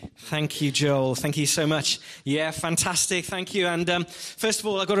Thank you, Joel. Thank you so much. Yeah, fantastic. Thank you. And first of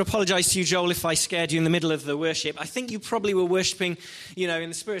all, I've got to apologize to you, Joel, if I scared you in the middle of the worship. I think you probably were worshiping, in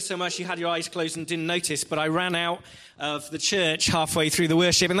the Spirit so much you had your eyes closed and didn't notice, but I ran out of the church halfway through the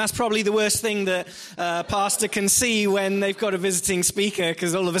worship. And that's probably the worst thing that a pastor can see when they've got a visiting speaker,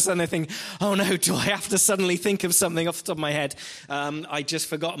 because all of a sudden they think, oh no, do I have to suddenly think of something off the top of my head? I just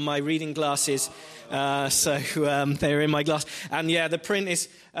forgotten my reading glasses, so they're in my glass. And yeah, the print is,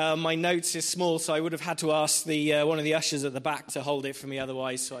 my notes is small, so I would have had to ask one of the ushers at the back to hold it for me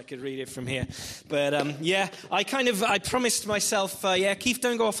otherwise, so I could read it from here. But I promised myself, Keith,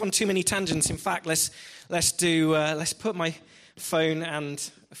 don't go off on too many tangents. In fact, let's put my phone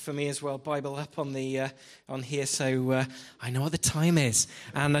and, for me as well, Bible up on here, so I know what the time is,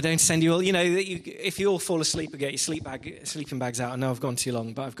 and I don't send you all. If you all fall asleep, get your sleeping bags out. I know I've gone too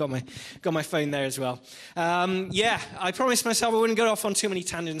long, but I've got my phone there as well. I promised myself I wouldn't go off on too many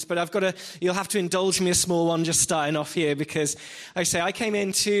tangents, but you'll have to indulge me a small one just starting off here, because I came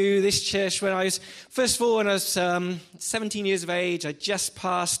into this church when I was 17 years of age. I just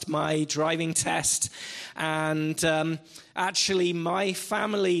passed my driving test, and actually, my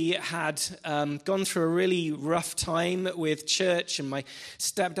family had gone through a really rough time with church, and my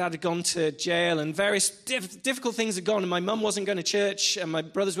stepdad had gone to jail, and various difficult things had gone, and my mum wasn't going to church, and my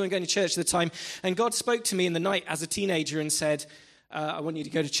brothers weren't going to church at the time. And God spoke to me in the night as a teenager and said, I want you to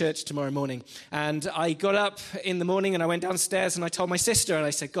go to church tomorrow morning. And I got up in the morning and I went downstairs and I told my sister, and I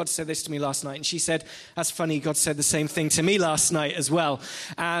said, God said this to me last night. And she said, that's funny, God said the same thing to me last night as well.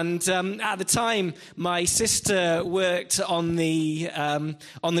 And at the time, my sister worked on the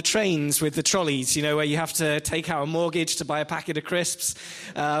trains with the trolleys, where you have to take out a mortgage to buy a packet of crisps.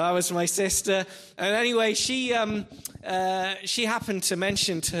 That was my sister. And anyway, she happened to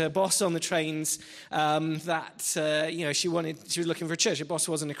mention to her boss on the trains that she was looking for a church. Her boss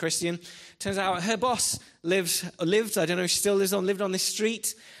wasn't a Christian. Turns out her boss lived, I don't know if she still lived on this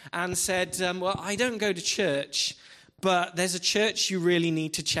street, and said, well, I don't go to church, but there's a church you really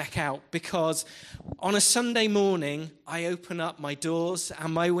need to check out, because on a Sunday morning, I open up my doors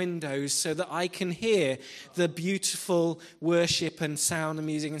and my windows so that I can hear the beautiful worship and sound and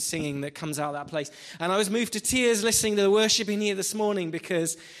music and singing that comes out of that place. And I was moved to tears listening to the worship in here this morning,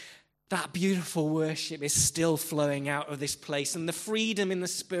 because that beautiful worship is still flowing out of this place. And the freedom in the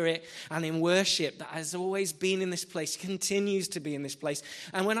spirit and in worship that has always been in this place continues to be in this place.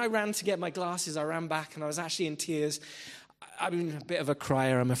 And when I ran to get my glasses, I ran back and I was actually in tears. I'm a bit of a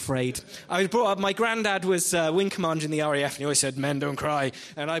crier, I'm afraid. I was brought up, my granddad was wing commander in the RAF, and he always said, men don't cry.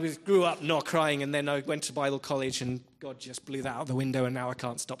 And I grew up not crying, and then I went to Bible college, and God just blew that out the window, and now I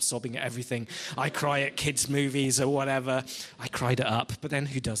can't stop sobbing at everything. I cry at kids' movies or whatever. I cried it up, but then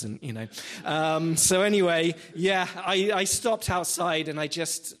who doesn't, So anyway, I stopped outside, and I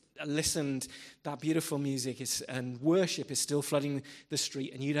just listened. That beautiful music and worship is still flooding the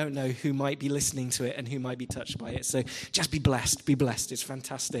street, and you don't know who might be listening to it and who might be touched by it. So just be blessed. Be blessed. It's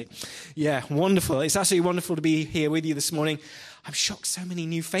fantastic. Yeah, wonderful. It's absolutely wonderful to be here with you this morning. I'm shocked, so many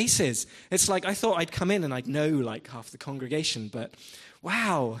new faces. It's like I thought I'd come in and I'd know like half the congregation, but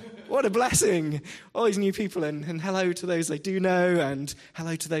wow, what a blessing. All these new people, and hello to those I do know, and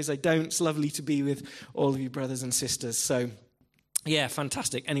hello to those I don't. It's lovely to be with all of you brothers and sisters. So yeah,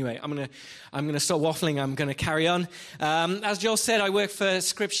 fantastic. Anyway, I'm gonna stop waffling. I'm gonna carry on. As Joel said, I work for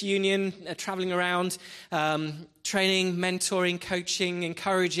Scripture Union, traveling around, training, mentoring, coaching,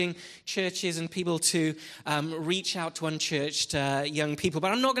 encouraging churches and people to reach out to unchurched young people.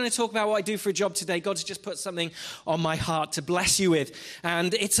 But I'm not going to talk about what I do for a job today. God's just put something on my heart to bless you with,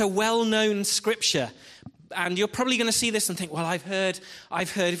 and it's a well-known scripture. And you're probably going to see this and think, well, I've heard.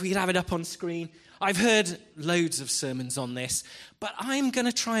 If we could have it up on screen. I've heard loads of sermons on this, but I'm going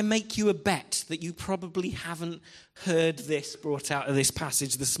to try and make you a bet that you probably haven't heard this brought out of this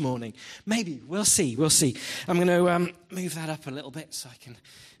passage this morning. Maybe. We'll see. I'm going to move that up a little bit so I can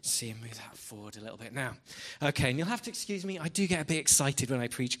see and move that forward a little bit now. Okay, and you'll have to excuse me. I do get a bit excited when I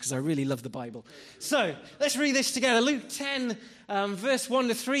preach because I really love the Bible. So let's read this together. Luke 10, verse 1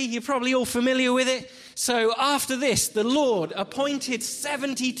 to 3. You're probably all familiar with it. So after this, the Lord appointed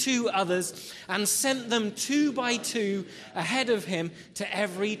 72 others and sent them 2 by 2 ahead of him to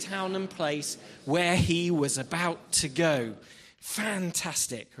every town and place where he was about to go.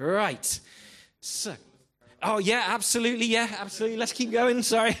 Fantastic. Right. So, oh, yeah, absolutely. Let's keep going.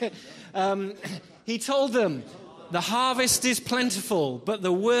 Sorry. He told them, the harvest is plentiful, but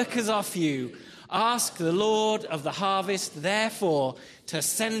the workers are few. Ask the Lord of the harvest, therefore, to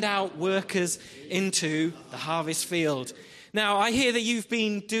send out workers into the harvest field. Now, I hear that you've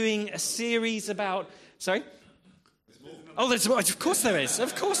been doing a series about... Sorry? Oh, of course there is.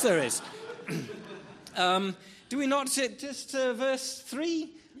 Of course there is. Do we not just verse 3?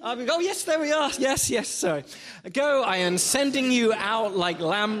 Oh, yes, there we are. Yes, sorry. Go, I am sending you out like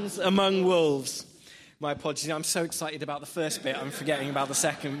lambs among wolves. My apologies. I'm so excited about the first bit. I'm forgetting about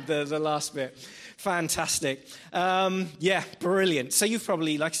the last bit. Fantastic. Brilliant. So you've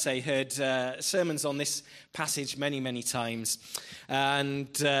probably, like I say, heard sermons on this passage many, many times. And,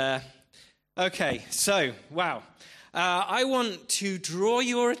 okay, so, wow. I want to draw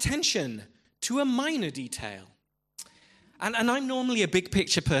your attention to a minor detail. And I'm normally a big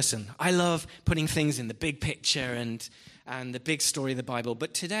picture person. I love putting things in the big picture and the big story of the Bible.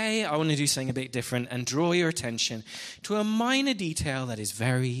 But today I want to do something a bit different and draw your attention to a minor detail that is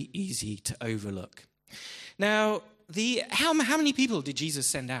very easy to overlook. Now, how many people did Jesus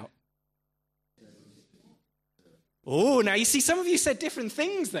send out? Oh, now you see, some of you said different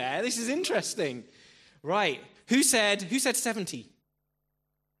things there. This is interesting. Right. Who said 70?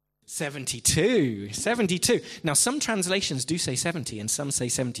 72. Now, some translations do say 70 and some say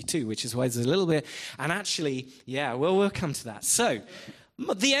 72, which is why there's a little bit. And actually, we'll come to that. So,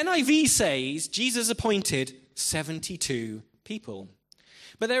 the NIV says Jesus appointed 72 people.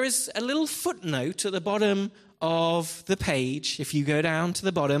 But there is a little footnote at the bottom of the page, if you go down to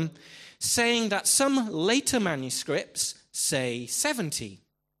the bottom, saying that some later manuscripts say 70.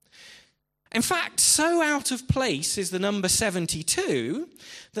 In fact, so out of place is the number 72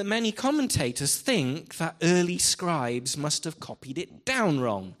 that many commentators think that early scribes must have copied it down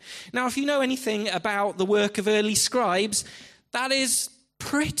wrong. Now, if you know anything about the work of early scribes, that is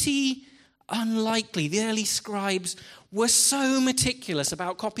pretty unlikely. The early scribes were so meticulous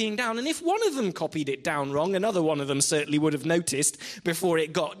about copying down, and if one of them copied it down wrong, another one of them certainly would have noticed before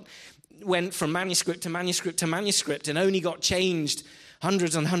it went from manuscript to manuscript to manuscript and only got changed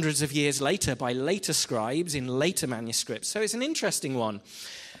hundreds and hundreds of years later by later scribes in later manuscripts. So it's an interesting one.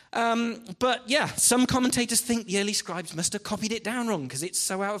 Some commentators think the early scribes must have copied it down wrong because it's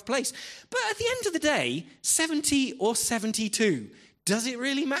so out of place. But at the end of the day, 70 or 72, does it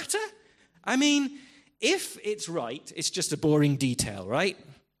really matter? I mean, if it's right, it's just a boring detail, right?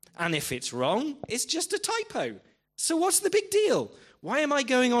 And if it's wrong, it's just a typo. So what's the big deal? Why am I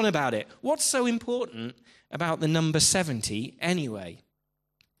going on about it? What's so important about the number 70 anyway?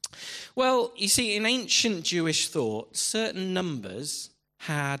 Well, you see, in ancient Jewish thought, certain numbers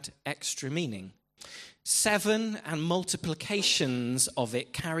had extra meaning. 7 and multiplications of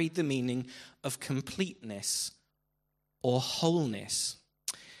it carried the meaning of completeness or wholeness.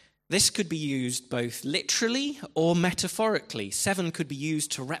 This could be used both literally or metaphorically. 7 could be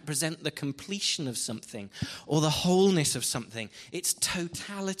used to represent the completion of something or the wholeness of something, its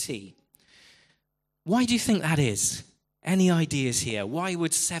totality. Why do you think that is? Any ideas here? Why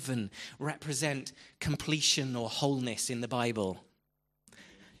would 7 represent completion or wholeness in the Bible?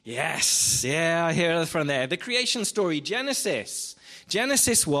 Yes, I hear it from there. The creation story, Genesis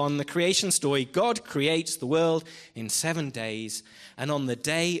 1, the creation story. God creates the world in 7 days, and on the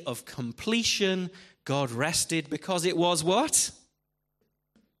day of completion, God rested because it was what?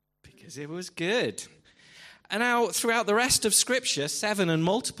 Because it was good. And now, throughout the rest of Scripture, 7 and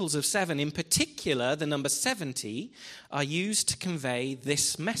multiples of 7, in particular, the number 70, are used to convey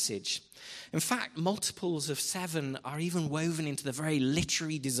this message. In fact, multiples of 7 are even woven into the very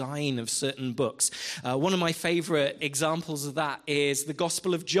literary design of certain books. One of my favorite examples of that is the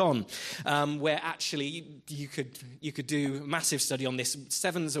Gospel of John, where actually you could do a massive study on this.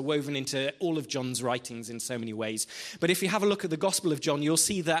 7s are woven into all of John's writings in so many ways. But if you have a look at the Gospel of John, you'll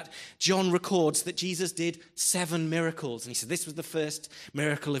see that John records that Jesus did 7 miracles. And he said, this was the first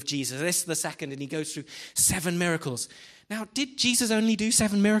miracle of Jesus. This is the second. And he goes through 7 miracles. Now, did Jesus only do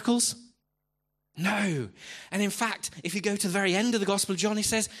 7 miracles? No. And in fact, if you go to the very end of the Gospel of John, he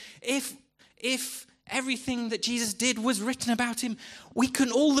says, if everything that Jesus did was written about him,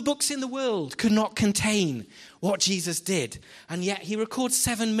 all the books in the world could not contain what Jesus did. And yet he records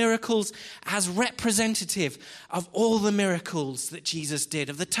 7 miracles as representative of all the miracles that Jesus did,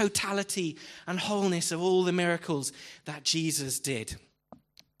 of the totality and wholeness of all the miracles that Jesus did.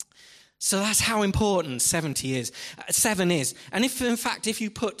 So that's how important 7 is. And if you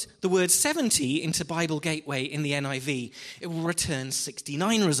put the word 70 into Bible Gateway in the NIV, it will return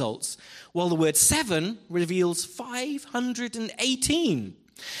 69 results, while the word 7 reveals 518.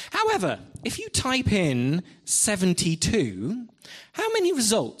 However, if you type in 72, how many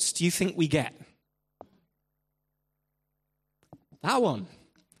results do you think we get? That one.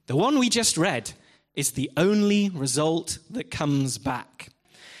 The one we just read is the only result that comes back.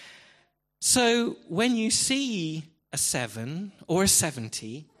 So when you see a 7 or a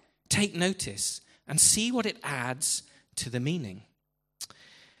 70, take notice and see what it adds to the meaning.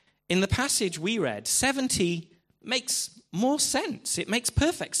 In the passage we read, 70 makes more sense. It makes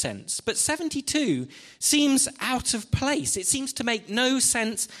perfect sense. But 72 seems out of place. It seems to make no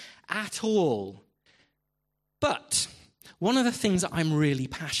sense at all. But one of the things that I'm really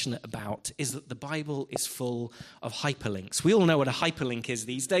passionate about is that the Bible is full of hyperlinks. We all know what a hyperlink is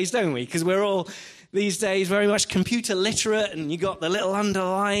these days, don't we? Because we're all these days very much computer literate, and you got the little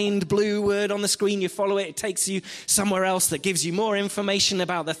underlined blue word on the screen. You follow it, it takes you somewhere else that gives you more information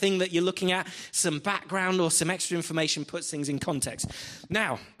about the thing that you're looking at, some background or some extra information, puts things in context.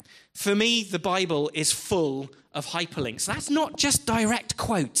 Now, for me, the Bible is full of hyperlinks. That's not just direct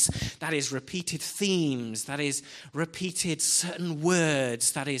quotes. That is repeated themes. That is repeated certain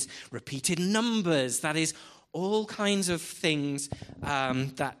words. That is repeated numbers. That is all kinds of things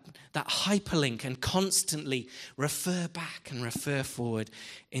that hyperlink and constantly refer back and refer forward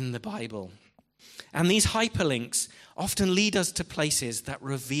in the Bible. And these hyperlinks often lead us to places that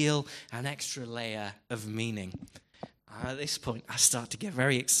reveal an extra layer of meaning. At this point, I start to get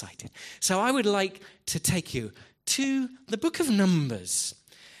very excited. So I would like to take you to the book of Numbers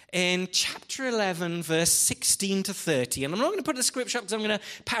in chapter 11, verse 16 to 30. And I'm not going to put the scripture up because I'm going to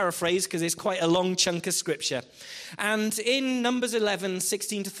paraphrase because it's quite a long chunk of scripture. And in Numbers 11,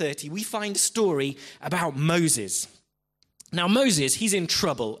 16 to 30, we find a story about Moses. Now, Moses, he's in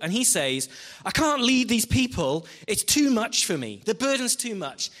trouble, and he says, I can't lead these people. It's too much for me. The burden's too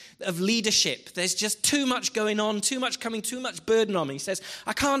much of leadership. There's just too much going on, too much coming, too much burden on me. He says,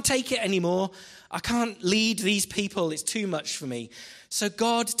 I can't take it anymore. I can't lead these people. It's too much for me. So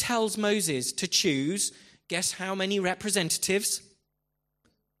God tells Moses to choose, guess how many representatives?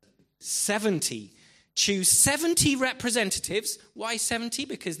 70. Choose 70 representatives. Why 70?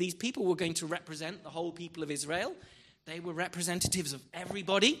 Because these people were going to represent the whole people of Israel. They were representatives of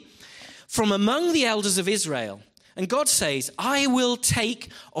everybody from among the elders of Israel. And God says, I will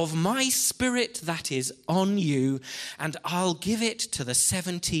take of my spirit that is on you, and I'll give it to the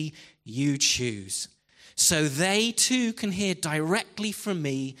 70 you choose. So they too can hear directly from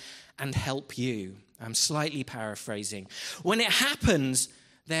me and help you. I'm slightly paraphrasing. When this happens,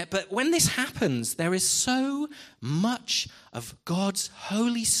 there is so much of God's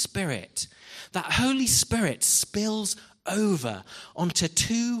Holy Spirit. That Holy Spirit spills over onto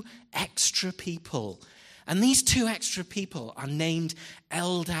two extra people. And these two extra people are named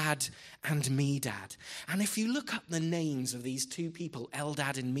Eldad and Medad. And if you look up the names of these two people,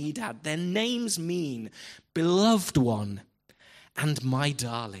 Eldad and Medad, their names mean beloved one and my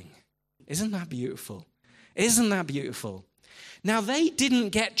darling. Isn't that beautiful? Isn't that beautiful? Now, they didn't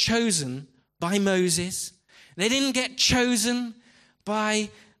get chosen by Moses. They didn't get chosen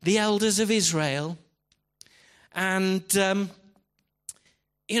by the elders of Israel. And,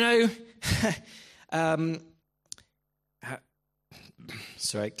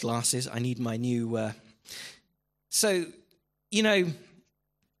 sorry, glasses. I need my new... it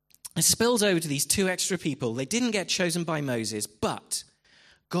spills over to these two extra people. They didn't get chosen by Moses, but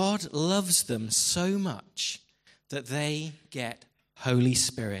God loves them so much that they get Holy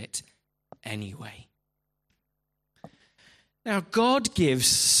Spirit anyway. Now, God gives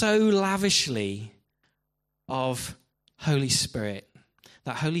so lavishly of Holy Spirit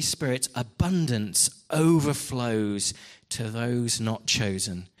that Holy Spirit's abundance overflows to those not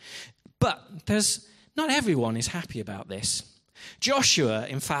chosen. But not everyone is happy about this. Joshua,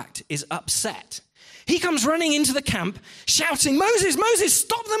 in fact, is upset. He comes running into the camp shouting, Moses, Moses,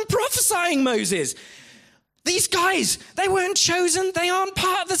 stop them prophesying, Moses. These guys, they weren't chosen. They aren't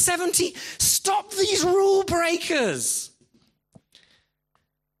part of the 70. Stop these rule breakers.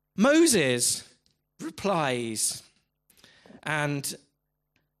 Moses replies, and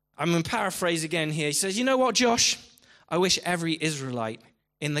I'm going to paraphrase again here. He says, you know what, Josh? I wish every Israelite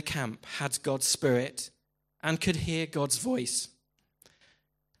in the camp had God's Spirit and could hear God's voice.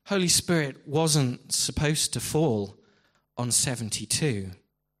 Holy Spirit wasn't supposed to fall on 72,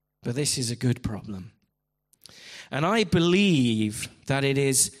 but this is a good problem. And I believe that it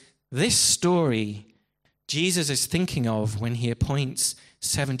is this story Jesus is thinking of when he appoints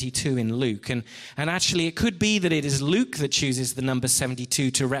 72 in Luke. And actually, it could be that it is Luke that chooses the number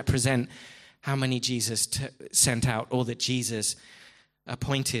 72 to represent how many Jesus sent out, or that Jesus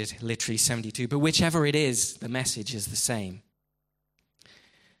appointed literally 72. But whichever it is, the message is the same.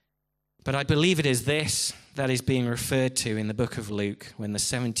 But I believe it is this that is being referred to in the book of Luke when the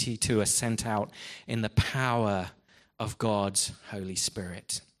 72 are sent out in the power of God's Holy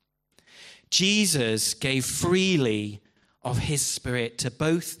Spirit. Jesus gave freely of his Spirit to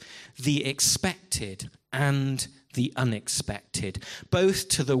both the expected and the unexpected, both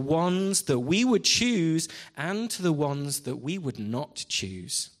to the ones that we would choose and to the ones that we would not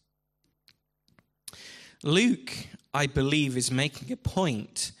choose. Luke, I believe, is making a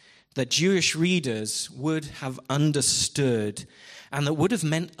point that Jewish readers would have understood and that would have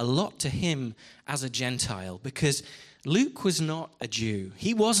meant a lot to him as a Gentile, because Luke was not a Jew.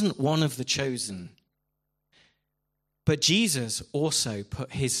 He wasn't one of the chosen. But Jesus also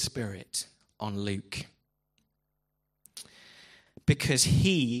put his Spirit on Luke because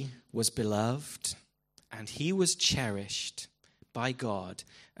he was beloved and he was cherished by God,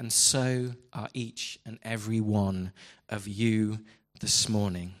 and so are each and every one of you this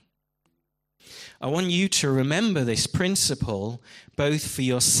morning. I want you to remember this principle both for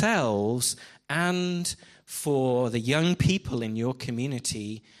yourselves and for the young people in your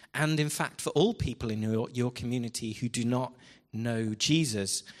community, and in fact for all people in your community who do not know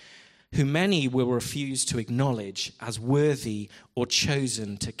Jesus, who many will refuse to acknowledge as worthy or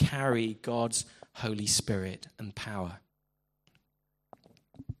chosen to carry God's Holy Spirit and power.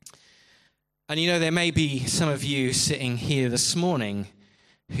 And you know, there may be some of you sitting here this morning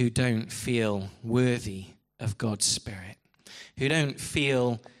who don't feel worthy of God's Spirit, who don't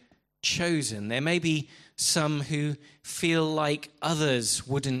feel chosen. There may be some who feel like others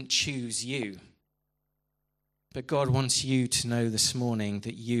wouldn't choose you. But God wants you to know this morning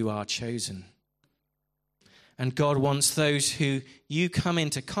that you are chosen. And God wants those who you come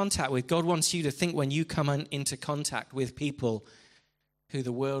into contact with, God wants you to think when you come into contact with people who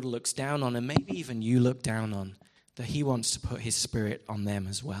the world looks down on, and maybe even you look down on, that he wants to put his Spirit on them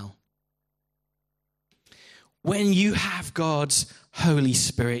as well. When you have God's Holy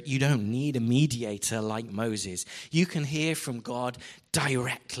Spirit, you don't need a mediator like Moses. You can hear from God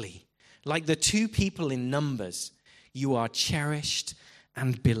directly. Like the two people in Numbers, you are cherished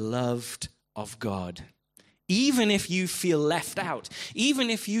and beloved of God. Even if you feel left out, even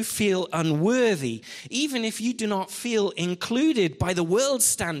if you feel unworthy, even if you do not feel included by the world's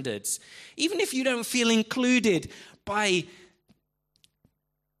standards, even if you don't feel included by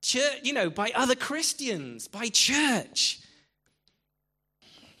church, by other Christians, by church,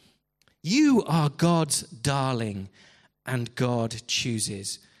 you are God's darling, and God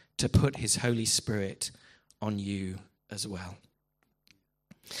chooses to put his Holy Spirit on you as well.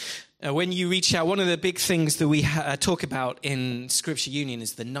 When you reach out, one of the big things that we talk about in Scripture Union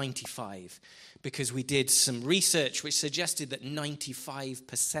is the 95, because we did some research which suggested that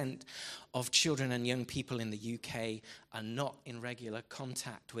 95% of children and young people in the UK are not in regular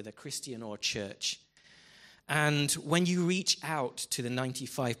contact with a Christian or church. And when you reach out to the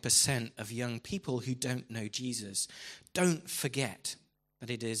 95% of young people who don't know Jesus, don't forget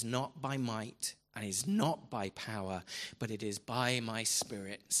that it is not by might and is not by power, but it is by my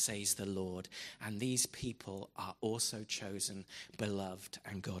Spirit, says the Lord. And these people are also chosen, beloved,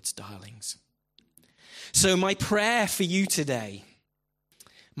 and God's darlings. So my prayer for you today,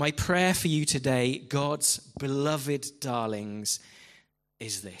 God's beloved darlings,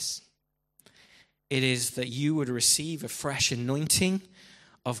 is this. It is that you would receive a fresh anointing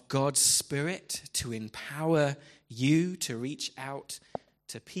of God's Spirit to empower you to reach out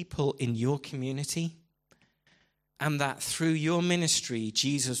to people in your community, and that through your ministry,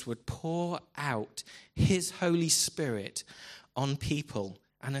 Jesus would pour out his Holy Spirit on people,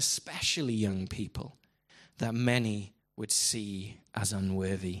 and especially young people, that many would see as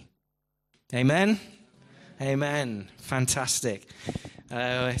unworthy. Amen? Amen. Fantastic.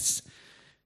 It's